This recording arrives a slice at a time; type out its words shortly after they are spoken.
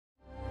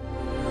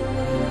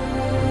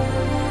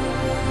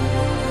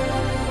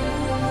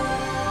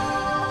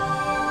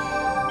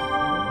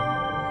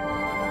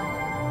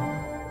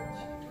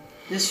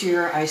this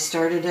year I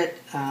started it,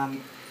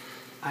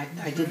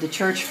 I did the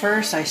church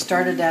first. I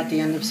started at the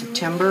end of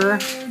September.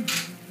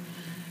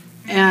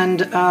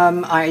 And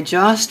I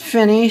just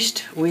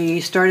finished.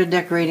 We started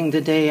decorating the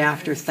day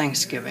after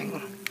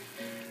Thanksgiving.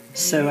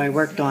 So I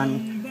worked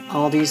on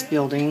all these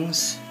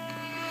buildings.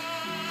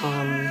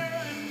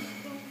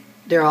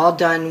 They're all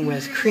done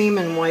with cream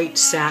and white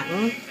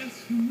satin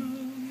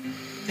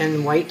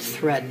and white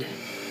thread.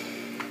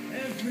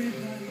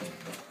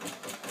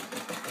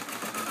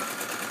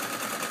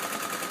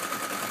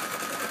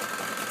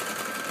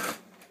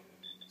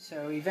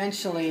 So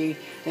eventually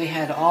they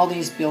had all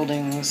these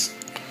buildings,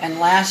 and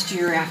last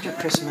year after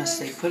Christmas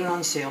they put it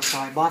on sale, so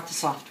I bought the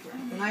software.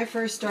 When I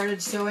first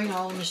started sewing,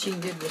 all the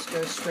machine did was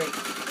go straight,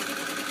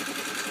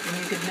 and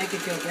you could make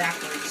it go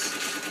backwards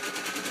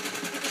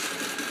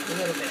a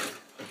little bit.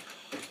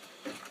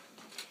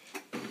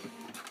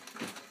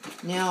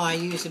 Now I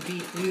use a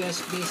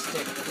USB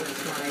stick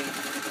with my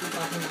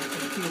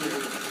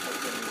computer.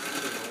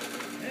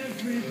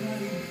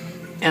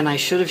 And I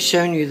should have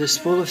shown you the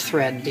spool of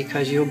thread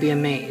because you'll be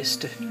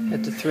amazed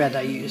at the thread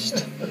I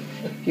used.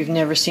 You've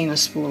never seen a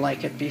spool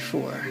like it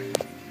before.